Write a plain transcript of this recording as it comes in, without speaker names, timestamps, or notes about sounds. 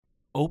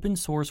Open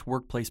Source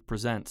Workplace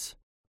presents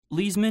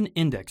Leesman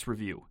Index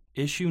Review,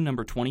 issue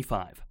number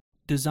 25.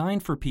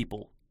 Design for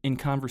People, in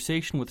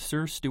conversation with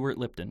Sir Stuart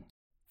Lipton.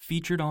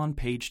 Featured on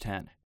page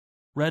 10.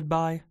 Read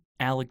by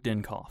Alec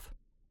Dinkoff.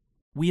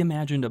 We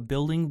imagined a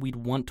building we'd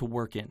want to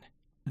work in.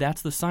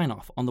 That's the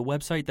sign-off on the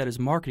website that is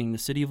marketing the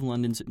City of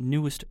London's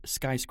newest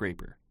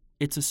skyscraper.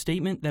 It's a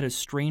statement that is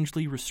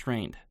strangely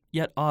restrained,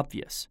 yet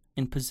obvious,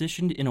 and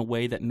positioned in a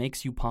way that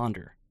makes you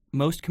ponder.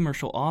 Most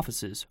commercial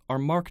offices are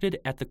marketed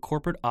at the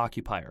corporate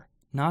occupier,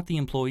 not the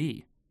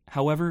employee.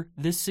 However,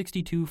 this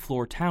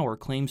 62-floor tower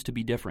claims to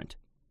be different.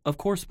 Of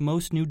course,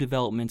 most new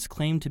developments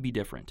claim to be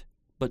different,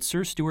 but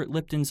Sir Stuart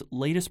Lipton's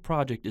latest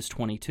project is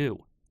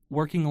 22,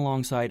 working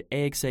alongside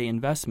AXA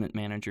investment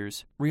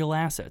managers, Real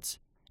Assets,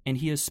 and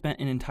he has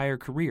spent an entire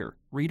career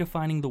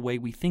redefining the way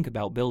we think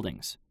about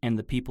buildings and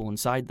the people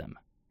inside them.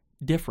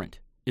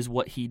 Different is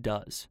what he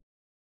does.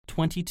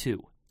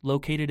 22,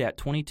 located at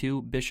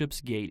 22 Bishop's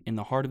Gate in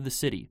the heart of the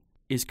city,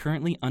 is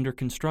currently under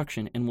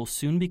construction and will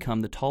soon become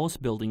the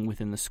tallest building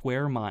within the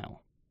square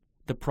mile.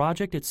 The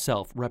project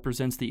itself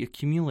represents the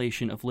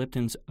accumulation of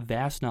Lipton's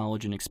vast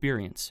knowledge and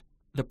experience.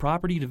 The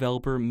property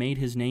developer made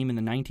his name in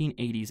the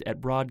 1980s at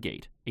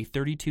Broadgate, a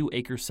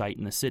 32-acre site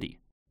in the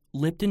city.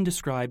 Lipton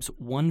describes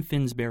 1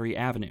 Finsbury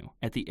Avenue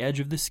at the edge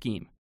of the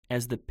scheme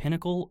as the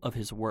pinnacle of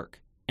his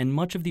work, and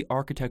much of the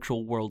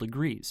architectural world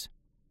agrees.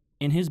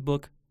 In his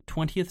book,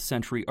 20th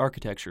Century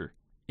Architecture,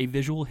 a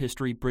visual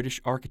history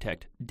British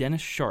architect, Dennis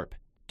Sharp,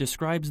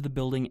 describes the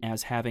building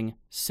as having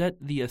set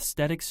the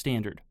aesthetic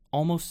standard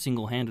almost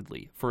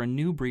single-handedly for a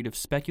new breed of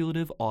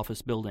speculative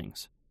office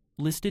buildings.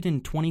 Listed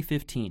in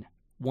 2015,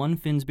 1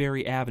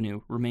 Finsbury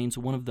Avenue remains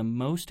one of the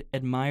most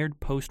admired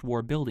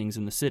post-war buildings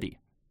in the city.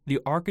 The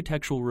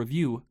Architectural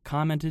Review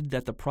commented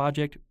that the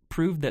project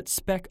proved that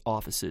spec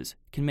offices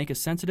can make a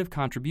sensitive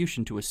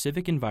contribution to a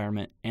civic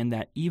environment and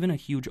that even a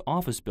huge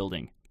office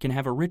building can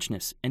have a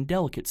richness and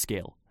delicate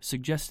scale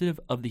suggestive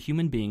of the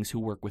human beings who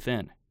work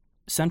within.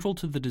 Central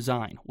to the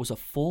design was a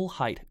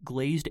full-height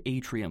glazed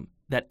atrium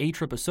that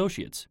Atrip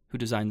Associates, who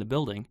designed the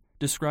building,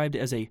 described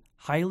as a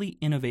highly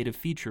innovative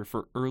feature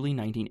for early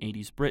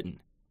 1980s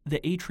Britain.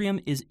 The atrium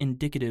is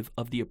indicative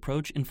of the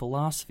approach and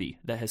philosophy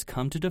that has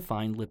come to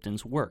define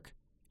Lipton's work.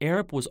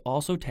 Arup was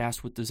also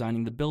tasked with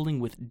designing the building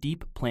with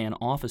deep plan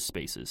office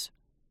spaces,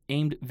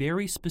 aimed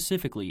very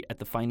specifically at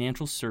the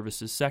financial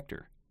services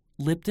sector.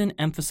 Lipton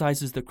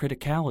emphasizes the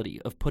criticality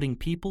of putting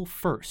people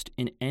first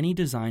in any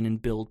design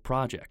and build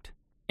project,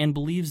 and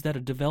believes that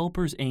a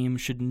developer's aim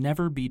should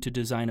never be to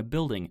design a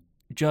building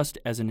just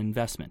as an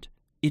investment.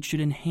 It should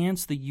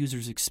enhance the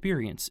user's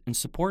experience and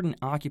support an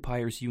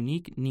occupier's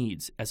unique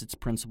needs as its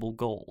principal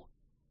goal.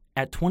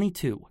 At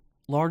 22,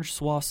 large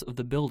swaths of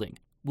the building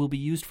will be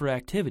used for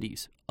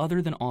activities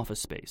other than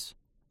office space,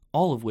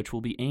 all of which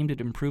will be aimed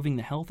at improving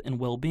the health and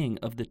well-being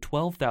of the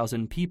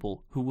 12,000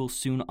 people who will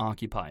soon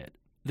occupy it.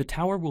 The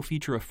tower will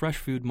feature a fresh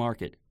food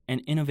market, an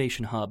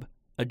innovation hub,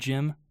 a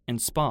gym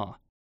and spa,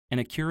 and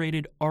a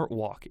curated art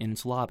walk in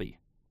its lobby.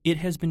 It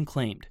has been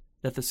claimed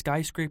that the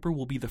skyscraper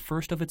will be the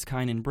first of its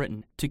kind in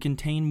Britain to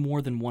contain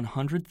more than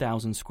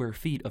 100,000 square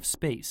feet of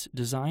space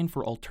designed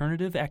for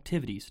alternative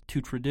activities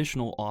to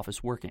traditional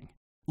office working.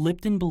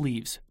 Lipton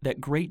believes that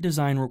great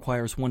design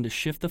requires one to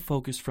shift the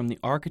focus from the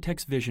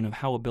architect's vision of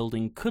how a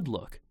building could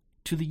look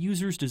to the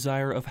user's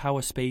desire of how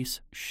a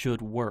space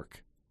should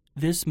work.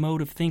 This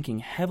mode of thinking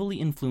heavily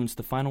influenced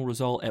the final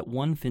result at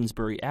 1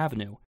 Finsbury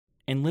Avenue,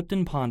 and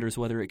Lipton ponders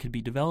whether it could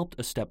be developed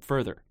a step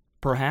further.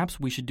 Perhaps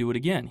we should do it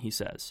again, he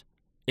says.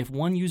 If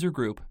one user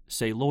group,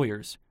 say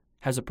lawyers,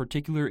 has a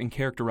particular and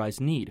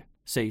characterized need,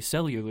 say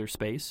cellular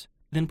space,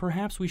 then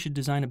perhaps we should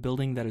design a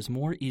building that is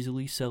more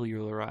easily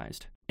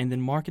cellularized, and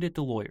then market it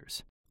to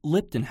lawyers.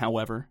 Lipton,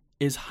 however,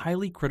 is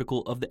highly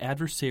critical of the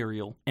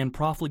adversarial and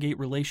profligate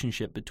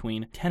relationship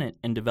between tenant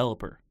and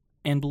developer,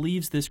 and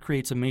believes this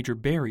creates a major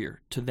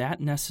barrier to that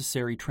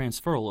necessary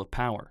transferal of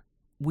power.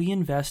 We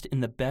invest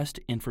in the best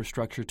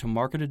infrastructure to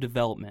market a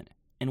development,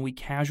 and we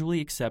casually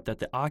accept that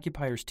the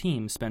occupier's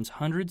team spends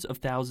hundreds of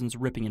thousands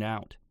ripping it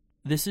out.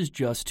 This is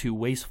just too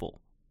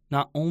wasteful,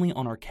 not only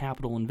on our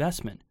capital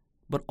investment,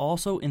 but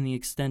also in the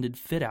extended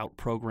fit-out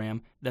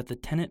program that the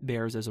tenant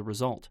bears as a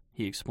result,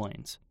 he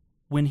explains.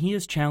 When he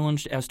is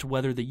challenged as to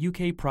whether the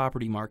UK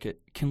property market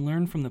can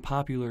learn from the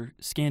popular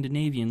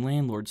Scandinavian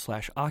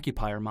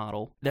landlord/occupier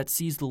model that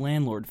sees the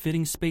landlord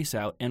fitting space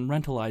out and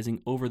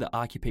rentalizing over the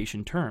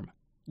occupation term,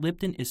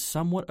 Lipton is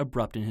somewhat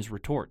abrupt in his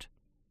retort.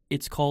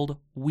 It's called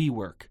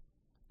WeWork.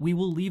 We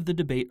will leave the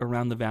debate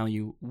around the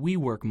value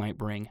WeWork might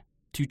bring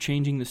to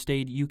changing the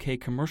staid UK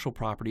commercial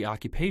property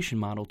occupation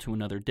model to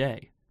another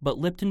day. But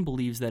Lipton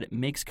believes that it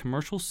makes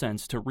commercial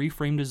sense to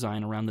reframe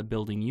design around the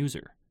building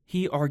user.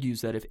 He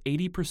argues that if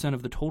 80%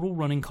 of the total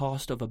running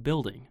cost of a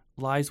building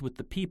lies with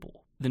the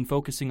people, then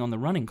focusing on the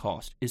running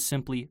cost is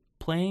simply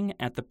playing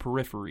at the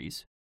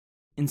peripheries.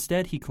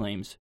 Instead, he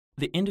claims,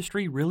 the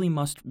industry really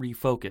must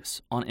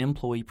refocus on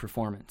employee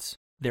performance,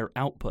 their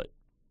output.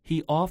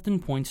 He often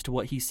points to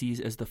what he sees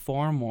as the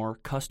far more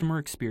customer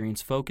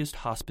experience-focused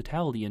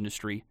hospitality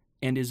industry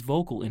and is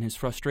vocal in his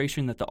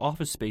frustration that the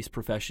office space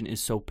profession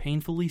is so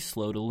painfully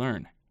slow to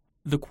learn.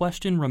 The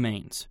question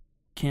remains,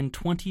 can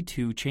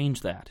 22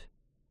 change that?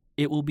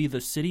 It will be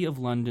the City of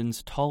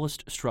London's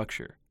tallest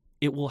structure.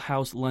 It will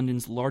house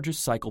London's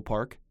largest cycle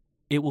park.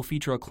 It will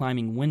feature a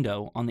climbing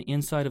window on the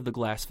inside of the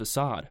glass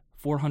facade,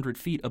 400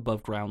 feet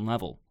above ground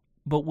level.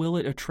 But will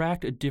it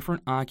attract a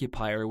different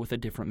occupier with a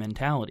different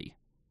mentality?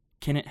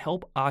 Can it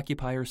help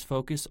occupiers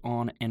focus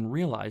on and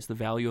realize the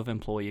value of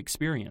employee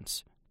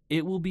experience?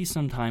 It will be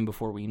some time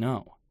before we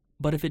know.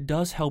 But if it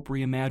does help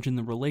reimagine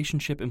the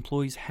relationship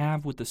employees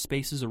have with the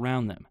spaces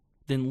around them,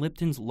 then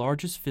Lipton's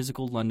largest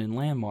physical London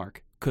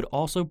landmark could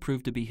also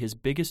prove to be his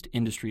biggest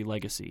industry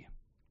legacy.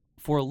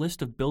 For a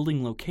list of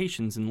building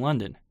locations in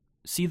London,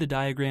 see the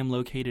diagram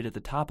located at the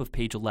top of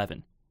page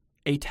 11.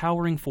 A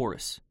towering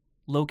forest,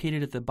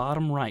 located at the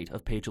bottom right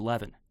of page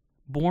 11.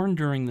 Born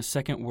during the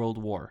Second World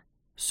War,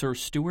 Sir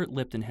Stuart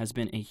Lipton has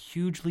been a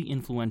hugely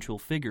influential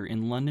figure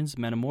in London's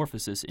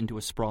metamorphosis into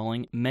a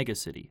sprawling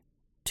megacity.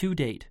 To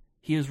date,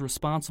 he is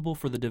responsible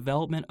for the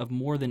development of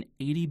more than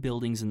 80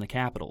 buildings in the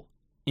capital.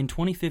 In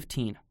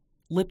 2015,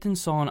 Lipton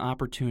saw an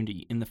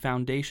opportunity in the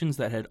foundations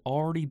that had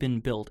already been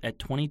built at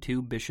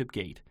 22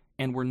 Bishopgate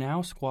and were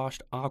now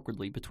squashed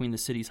awkwardly between the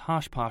city's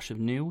hosh-posh of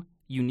new,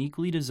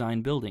 uniquely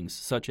designed buildings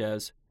such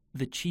as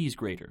the Cheese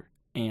Grater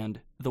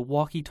and the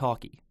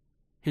Walkie-Talkie.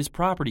 His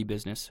property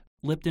business,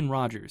 Lipton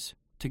Rogers,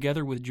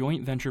 together with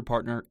joint venture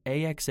partner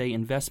AXA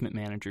Investment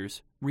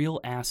Managers,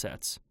 Real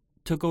Assets,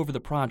 took over the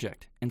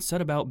project and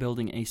set about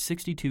building a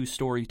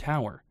 62-story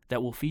tower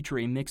that will feature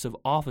a mix of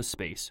office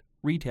space,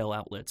 retail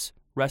outlets,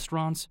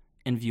 restaurants,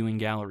 and viewing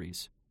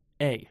galleries.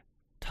 A.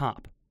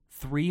 Top,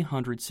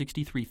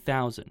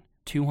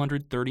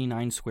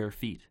 363,239 square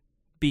feet.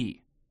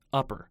 B.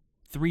 Upper,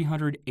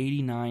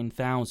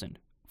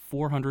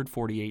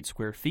 389,448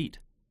 square feet.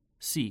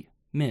 C.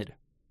 Mid,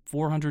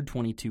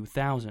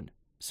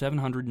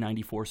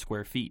 422,794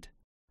 square feet.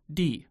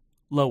 D.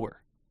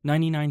 Lower,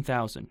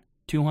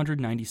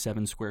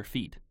 99,297 square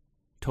feet.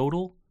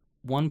 Total,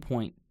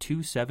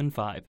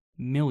 1.275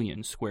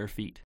 million square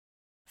feet.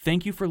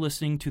 Thank you for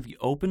listening to the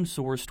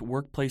open-sourced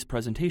workplace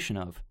presentation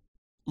of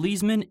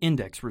Leesman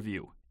Index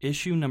Review,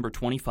 issue number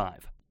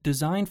 25,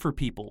 Design for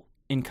People,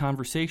 in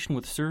conversation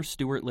with Sir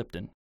Stuart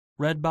Lipton,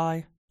 read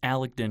by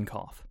Alec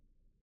Dinkoff.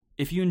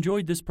 If you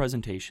enjoyed this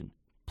presentation,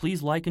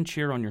 please like and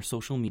share on your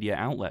social media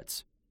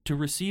outlets. To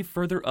receive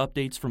further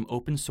updates from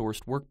Open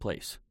Sourced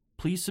Workplace,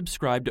 please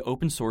subscribe to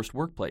Open Sourced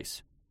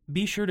Workplace.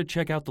 Be sure to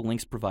check out the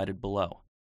links provided below.